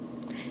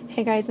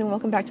Hey guys, and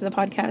welcome back to the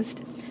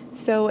podcast.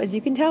 So as you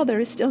can tell,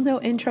 there is still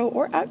no intro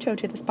or outro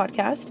to this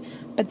podcast,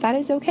 but that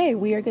is okay.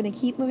 We are going to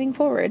keep moving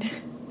forward.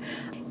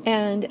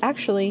 And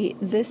actually,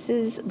 this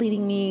is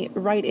leading me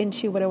right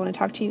into what I want to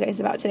talk to you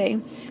guys about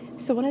today.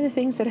 So one of the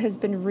things that has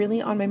been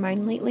really on my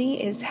mind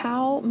lately is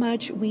how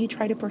much we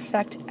try to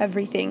perfect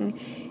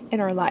everything in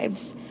our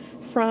lives,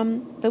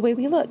 from the way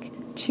we look,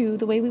 to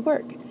the way we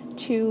work,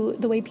 to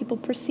the way people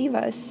perceive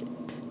us,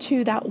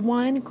 to that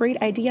one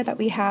great idea that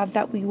we have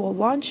that we will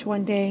launch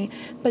one day,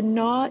 but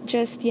not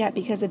just yet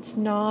because it's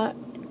not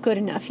good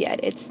enough yet.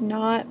 It's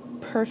not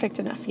perfect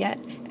enough yet.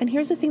 And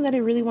here's the thing that I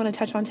really want to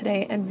touch on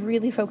today and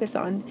really focus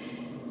on.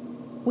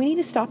 We need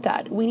to stop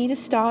that. We need to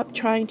stop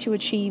trying to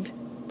achieve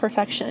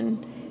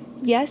perfection.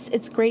 Yes,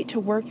 it's great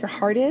to work your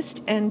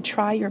hardest and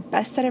try your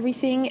best at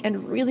everything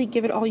and really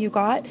give it all you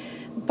got,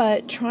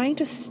 but trying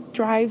to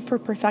strive for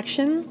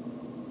perfection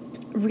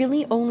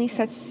really only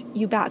sets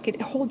you back.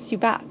 It holds you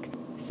back.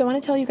 So I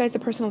want to tell you guys a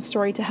personal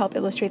story to help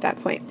illustrate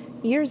that point.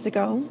 Years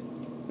ago,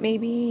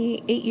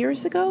 maybe 8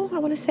 years ago, I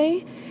want to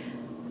say,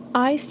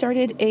 I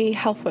started a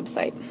health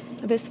website.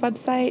 This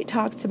website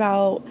talked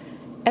about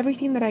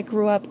everything that I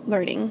grew up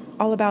learning,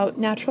 all about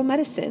natural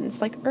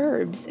medicines like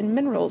herbs and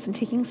minerals and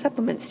taking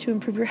supplements to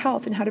improve your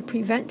health and how to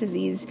prevent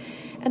disease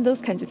and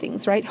those kinds of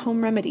things, right?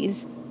 Home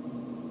remedies,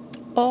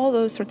 all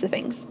those sorts of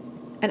things.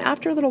 And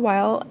after a little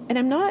while, and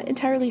I'm not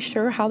entirely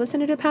sure how this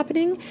ended up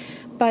happening,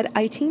 but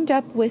I teamed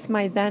up with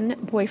my then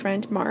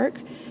boyfriend,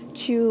 Mark,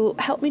 to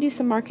help me do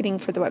some marketing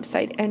for the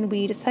website. And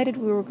we decided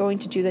we were going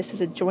to do this as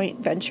a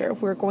joint venture.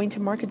 We were going to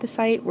market the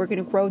site. We're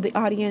going to grow the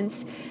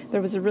audience.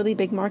 There was a really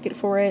big market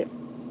for it.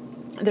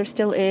 There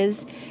still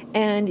is.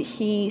 And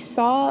he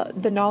saw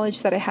the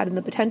knowledge that I had and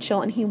the potential,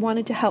 and he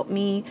wanted to help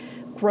me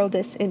grow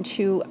this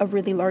into a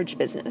really large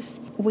business.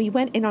 We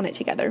went in on it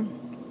together,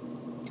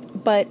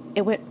 but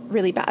it went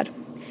really bad.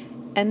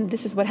 And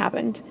this is what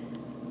happened.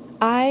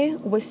 I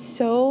was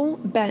so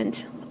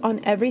bent on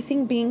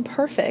everything being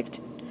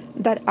perfect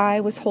that I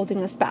was holding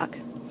us back.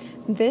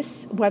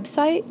 This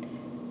website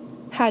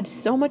had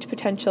so much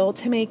potential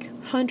to make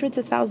hundreds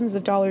of thousands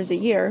of dollars a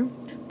year,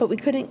 but we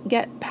couldn't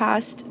get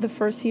past the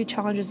first few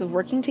challenges of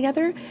working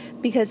together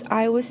because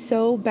I was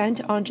so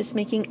bent on just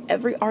making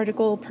every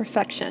article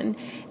perfection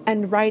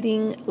and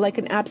writing like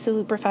an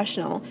absolute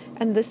professional.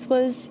 And this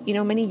was,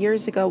 many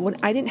years ago when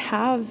I didn't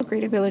have a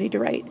great ability to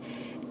write.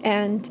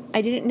 And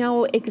I didn't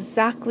know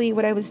exactly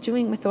what I was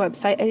doing with the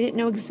website. I didn't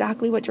know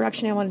exactly what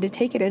direction I wanted to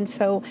take it in.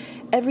 So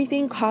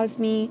everything caused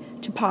me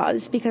to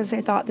pause because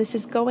I thought, this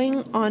is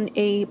going on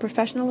a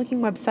professional looking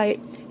website.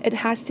 It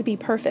has to be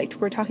perfect.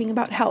 We're talking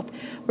about health.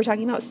 We're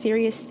talking about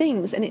serious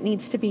things, and it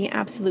needs to be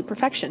absolute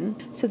perfection.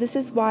 So this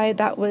is why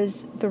that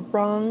was the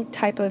wrong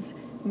type of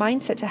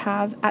mindset to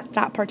have at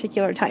that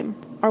particular time.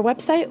 Our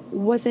website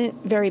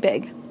wasn't very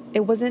big.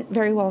 It wasn't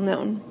very well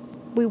known.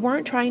 We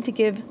weren't trying to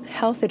give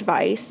health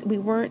advice.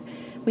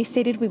 We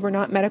stated we were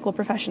not medical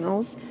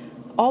professionals.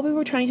 All we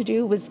were trying to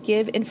do was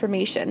give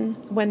information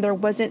when there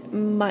wasn't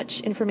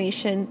much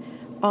information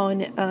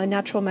on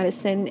natural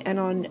medicine and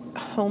on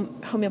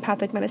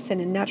homeopathic medicine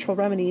and natural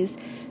remedies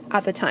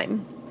at the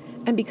time.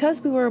 And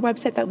because we were a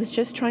website that was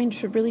just trying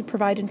to really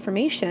provide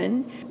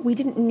information, we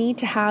didn't need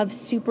to have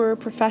super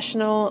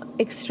professional,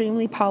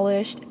 extremely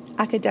polished,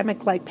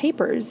 academic-like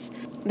papers.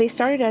 They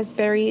started as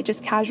very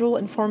just casual,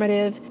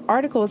 informative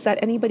articles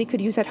that anybody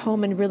could use at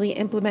home and really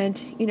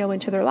implement,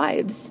 into their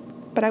lives.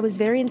 But I was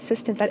very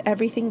insistent that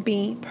everything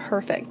be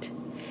perfect.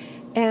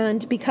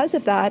 And because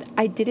of that,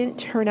 I didn't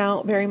turn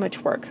out very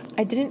much work.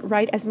 I didn't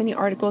write as many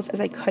articles as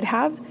I could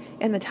have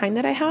in the time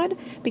that I had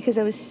because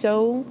I was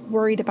so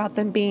worried about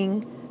them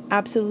being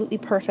absolutely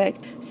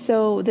perfect.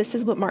 So this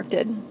is what Mark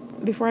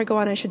did. Before I go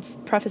on, I should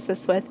preface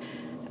this with,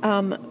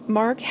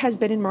 Mark has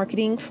been in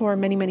marketing for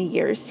many, many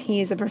years.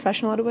 He is a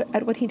professional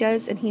at what he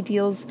does, and he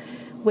deals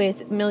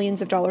with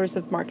millions of dollars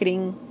of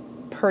marketing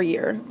per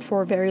year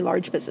for very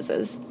large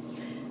businesses.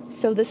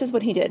 So this is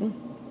what he did.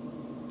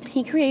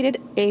 He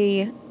created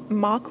a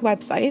mock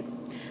website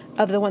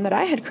of the one that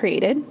I had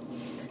created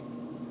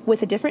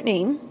with a different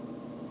name,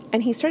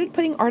 and he started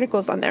putting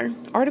articles on there,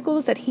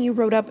 articles that he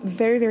wrote up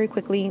very, very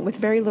quickly with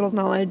very little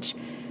knowledge.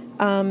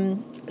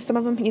 Some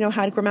of them,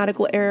 had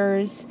grammatical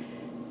errors.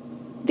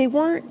 They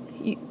weren't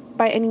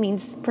by any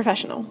means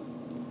professional,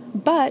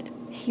 but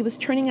he was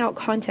churning out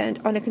content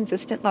on a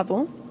consistent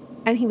level,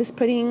 and he was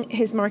putting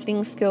his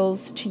marketing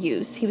skills to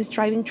use. He was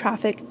driving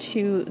traffic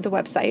to the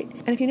website.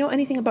 And if you know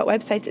anything about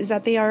websites, is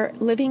that they are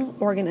living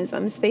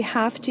organisms. They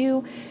have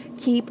to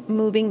keep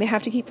moving. They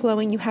have to keep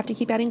flowing. You have to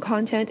keep adding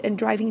content and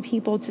driving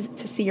people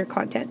to see your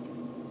content.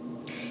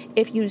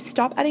 If you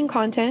stop adding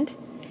content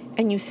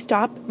and you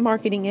stop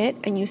marketing it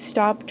and you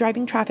stop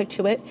driving traffic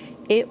to it,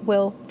 it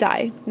will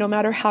die, no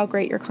matter how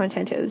great your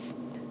content is.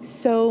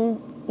 So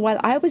while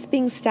I was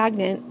being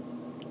stagnant,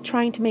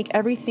 trying to make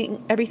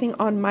everything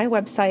on my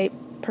website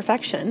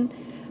perfection,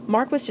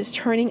 Mark was just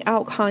churning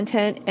out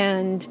content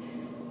and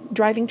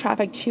driving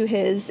traffic to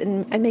his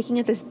and making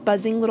it this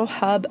buzzing little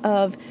hub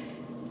of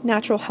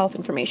natural health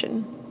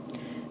information.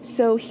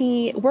 So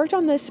he worked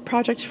on this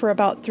project for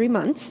about 3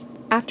 months,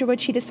 after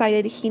which he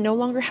decided he no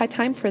longer had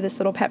time for this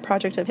little pet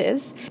project of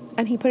his,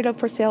 and he put it up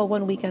for sale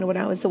one weekend when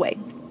I was away.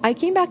 I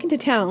came back into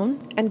town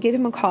and gave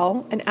him a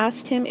call and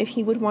asked him if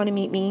he would want to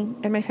meet me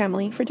and my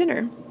family for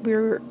dinner. We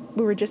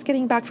were just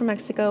getting back from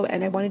Mexico,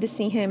 and I wanted to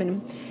see him,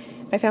 and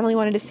my family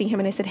wanted to see him,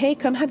 and I said, hey,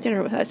 come have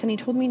dinner with us. And he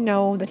told me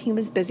no, that he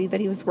was busy,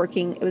 that he was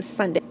working. It was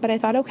Sunday. But I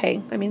thought,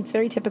 okay, I mean, it's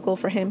very typical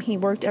for him. He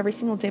worked every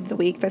single day of the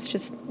week. That's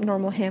just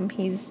normal him.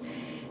 He's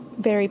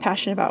very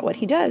passionate about what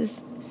he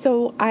does.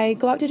 So I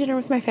go out to dinner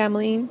with my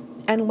family,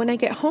 and when I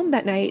get home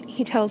that night,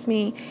 he tells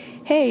me,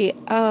 hey,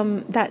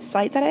 that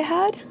site that I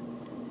had,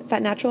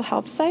 that natural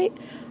health site,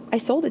 I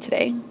sold it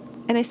today.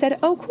 And I said,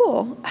 oh,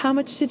 cool. How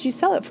much did you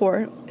sell it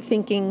for?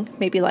 Thinking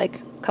maybe like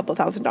a couple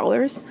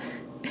 $1,000s.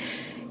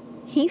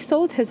 He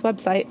sold his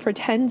website for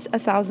tens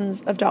of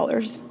thousands of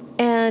dollars.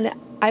 And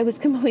I was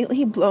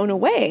completely blown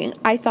away.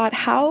 I thought,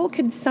 how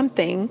could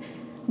something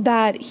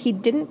that he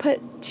didn't put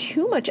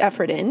too much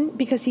effort in,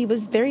 because he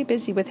was very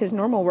busy with his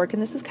normal work,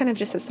 and this was kind of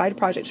just a side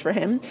project for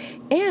him,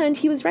 and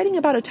he was writing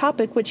about a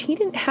topic which he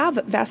didn't have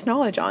vast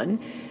knowledge on.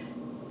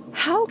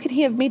 How could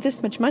he have made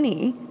this much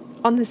money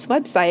on this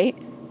website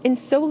in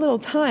so little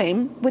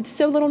time with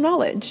so little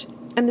knowledge?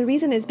 And the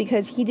reason is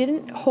because he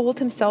didn't hold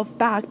himself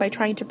back by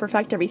trying to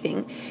perfect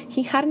everything.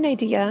 He had an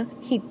idea,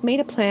 he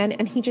made a plan,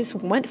 and he just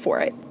went for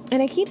it.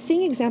 And I keep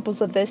seeing examples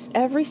of this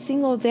every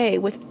single day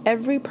with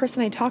every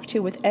person I talk to,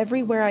 with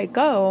everywhere I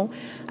go.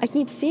 I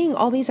keep seeing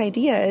all these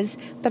ideas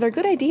that are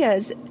good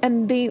ideas,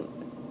 and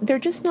they're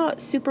just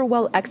not super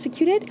well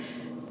executed.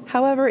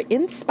 However,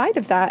 in spite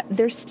of that,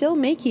 they're still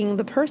making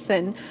the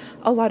person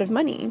a lot of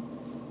money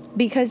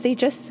because they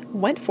just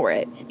went for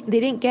it. They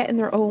didn't get in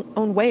their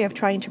own way of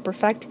trying to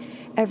perfect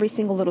every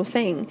single little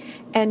thing.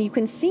 And you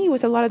can see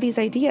with a lot of these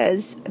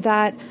ideas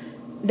that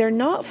they're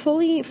not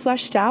fully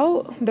fleshed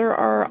out. There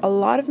are a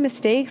lot of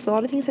mistakes, a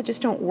lot of things that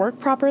just don't work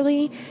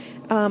properly.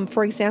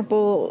 For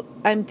example,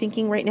 I'm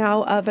thinking right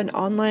now of an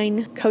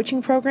online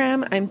coaching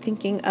program. I'm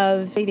thinking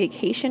of a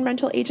vacation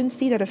rental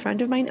agency that a friend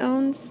of mine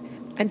owns.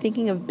 I'm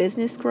thinking of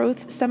business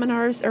growth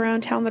seminars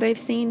around town that I've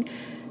seen.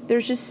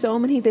 There's just so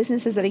many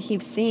businesses that I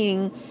keep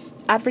seeing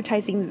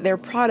advertising their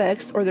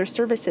products or their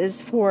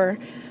services for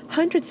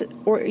hundreds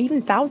or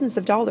even thousands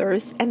of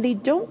dollars, and they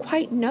don't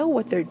quite know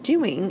what they're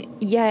doing,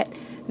 yet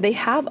they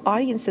have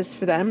audiences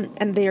for them,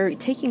 and they're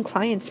taking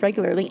clients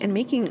regularly and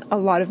making a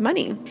lot of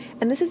money.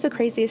 And this is the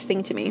craziest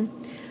thing to me.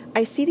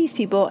 I see these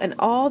people and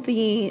all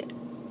the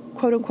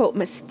quote-unquote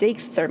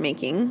mistakes they're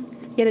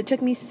making, yet it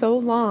took me so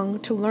long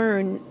to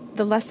learn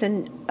the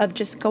lesson of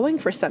just going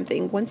for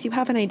something. Once you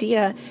have an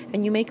idea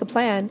and you make a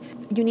plan,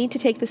 you need to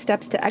take the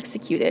steps to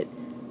execute it.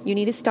 You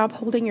need to stop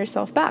holding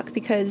yourself back,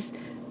 because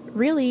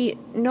really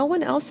no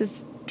one else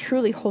is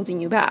truly holding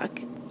you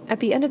back.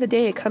 At the end of the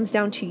day, it comes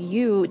down to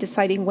you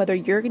deciding whether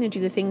you're going to do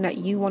the thing that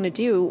you want to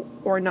do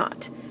or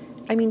not.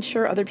 I mean,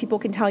 sure, other people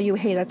can tell you,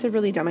 hey, that's a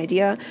really dumb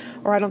idea,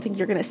 or I don't think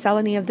you're going to sell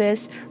any of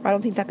this, or I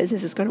don't think that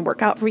business is going to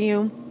work out for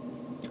you.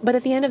 But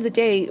at the end of the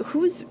day,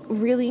 who's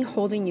really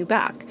holding you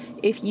back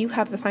if you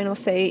have the final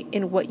say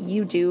in what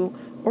you do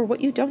or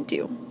what you don't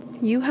do?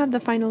 You have the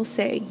final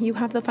say. You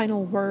have the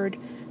final word.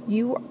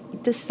 You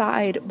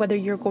decide whether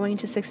you're going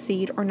to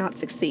succeed or not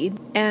succeed.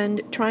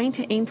 And trying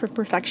to aim for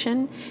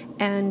perfection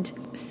and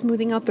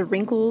smoothing out the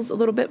wrinkles a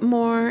little bit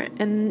more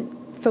and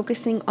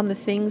focusing on the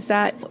things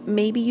that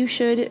maybe you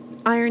should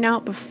iron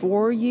out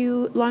before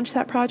you launch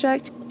that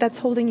project, that's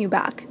holding you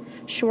back.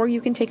 Sure, you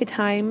can take a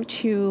time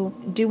to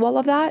do all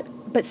of that,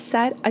 but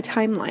set a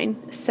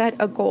timeline, set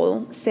a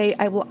goal. Say,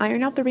 I will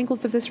iron out the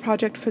wrinkles of this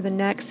project for the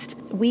next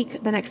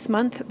week, the next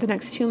month, the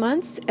next 2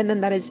 months, and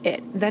then that is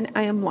it. Then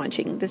I am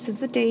launching. This is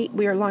the date.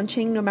 We are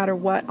launching no matter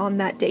what on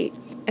that date.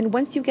 And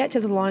once you get to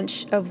the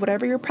launch of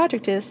whatever your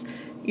project is,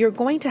 you're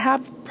going to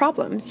have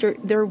problems.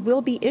 There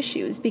will be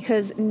issues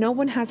because no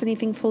one has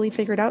anything fully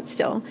figured out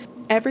still.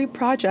 Every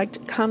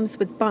project comes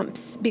with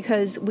bumps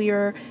because we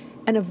are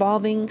an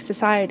evolving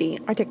society.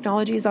 Our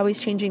technology is always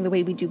changing. The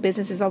way we do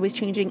business is always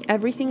changing.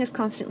 Everything is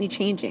constantly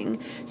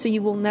changing. So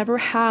you will never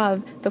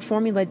have the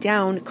formula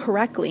down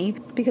correctly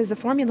because the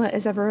formula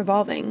is ever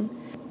evolving.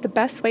 The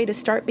best way to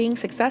start being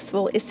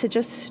successful is to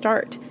just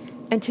start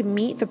and to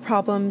meet the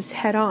problems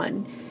head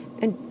on.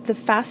 And the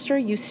faster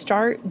you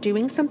start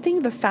doing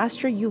something, the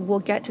faster you will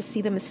get to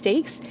see the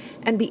mistakes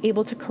and be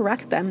able to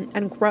correct them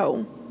and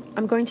grow.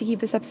 I'm going to keep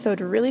this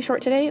episode really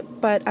short today,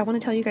 but I want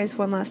to tell you guys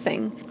one last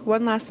thing.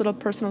 One last little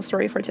personal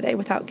story for today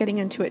without getting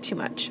into it too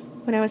much.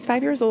 When I was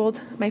 5 years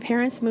old, my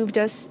parents moved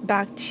us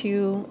back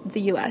to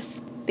the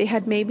US. They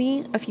had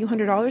maybe a few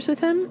 $100s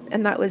with them,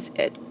 and that was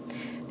it.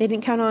 They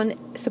didn't count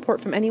on support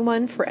from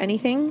anyone for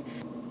anything,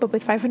 but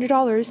with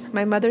 $500,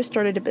 my mother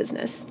started a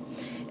business.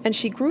 And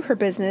she grew her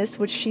business,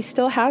 which she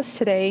still has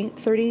today,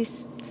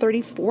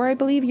 34, I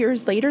believe,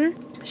 years later.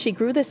 She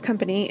grew this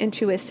company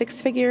into a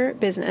 6-figure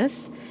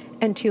business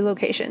and 2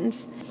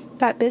 locations.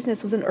 That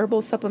business was an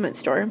herbal supplement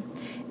store,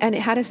 and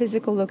it had a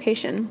physical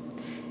location.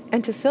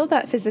 And to fill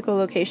that physical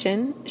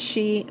location,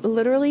 she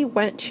literally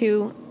went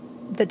to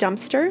the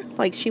dumpster.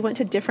 Like, she went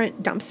to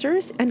different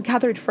dumpsters and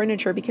gathered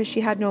furniture because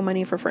she had no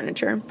money for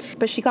furniture.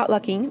 But she got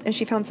lucky and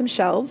she found some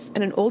shelves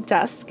and an old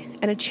desk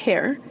and a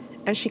chair,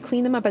 and she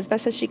cleaned them up as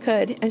best as she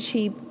could, and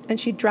she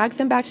dragged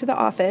them back to the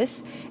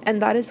office,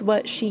 and that is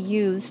what she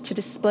used to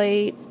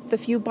display the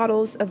few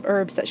bottles of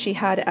herbs that she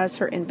had as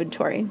her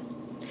inventory.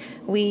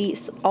 We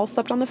all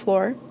slept on the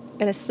floor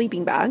in a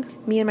sleeping bag,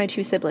 me and my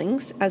 2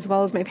 siblings, as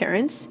well as my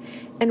parents,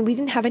 and we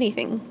didn't have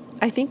anything.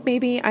 I think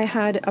maybe I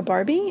had a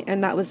Barbie,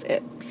 and that was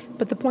it.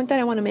 But the point that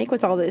I want to make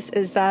with all this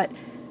is that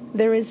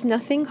there is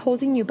nothing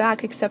holding you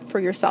back except for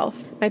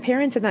yourself. My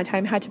parents in that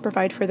time had to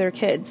provide for their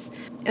kids,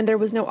 and there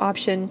was no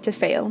option to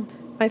fail.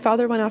 My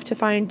father went off to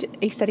find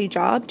a steady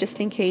job just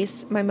in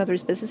case my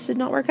mother's business did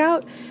not work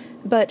out,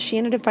 but she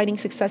ended up finding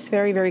success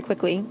very, very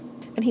quickly,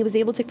 and he was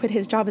able to quit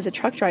his job as a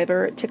truck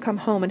driver to come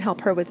home and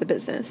help her with the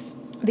business.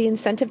 The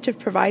incentive to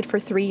provide for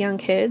 3 young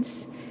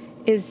kids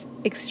is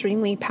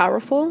extremely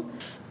powerful.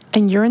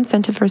 And your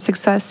incentive for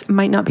success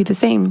might not be the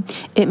same.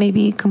 It may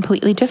be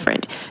completely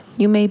different.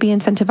 You may be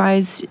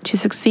incentivized to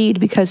succeed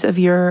because of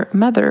your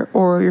mother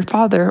or your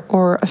father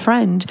or a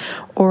friend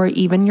or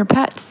even your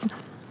pets,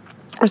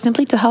 or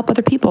simply to help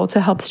other people, to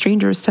help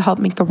strangers, to help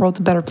make the world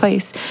a better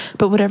place.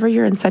 But whatever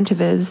your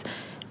incentive is,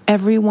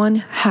 everyone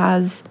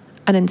has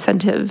an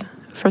incentive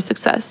for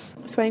success.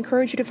 So I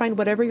encourage you to find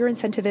whatever your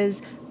incentive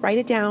is, write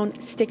it down,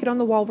 stick it on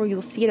the wall where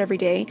you'll see it every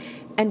day,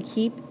 and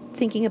keep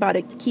thinking about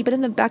it. Keep it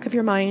in the back of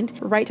your mind.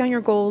 Write down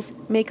your goals,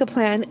 make a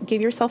plan,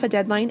 give yourself a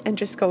deadline, and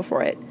just go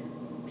for it.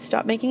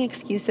 Stop making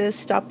excuses.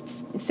 Stop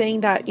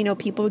saying that,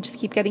 people just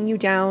keep getting you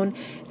down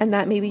and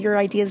that maybe your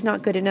idea is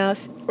not good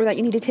enough, or that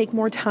you need to take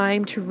more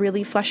time to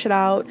really flesh it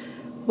out.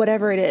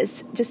 Whatever it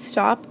is, just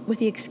stop with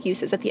the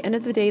excuses. At the end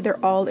of the day,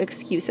 they're all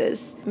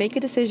excuses. Make a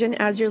decision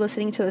as you're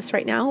listening to this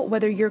right now,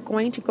 whether you're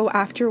going to go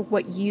after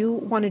what you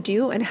want to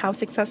do and how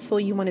successful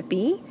you want to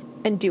be,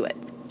 and do it.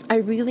 I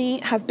really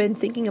have been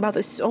thinking about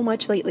this so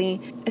much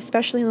lately,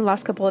 especially in the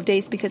last couple of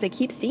days, because I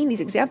keep seeing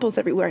these examples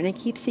everywhere, and I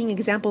keep seeing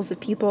examples of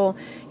people,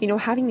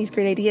 having these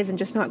great ideas and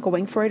just not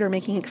going for it or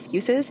making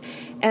excuses.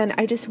 And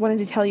I just wanted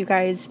to tell you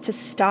guys to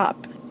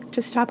stop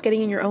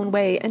getting in your own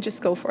way and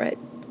just go for it.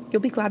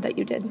 You'll be glad that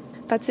you did.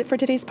 That's it for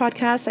today's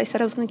podcast. I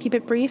said I was going to keep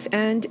it brief,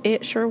 and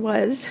it sure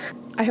was.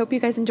 I hope you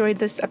guys enjoyed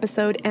this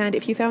episode, and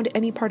if you found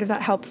any part of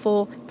that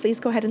helpful,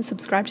 please go ahead and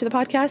subscribe to the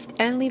podcast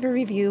and leave a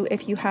review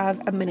if you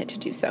have a minute to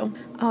do so.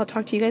 I'll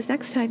talk to you guys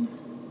next time.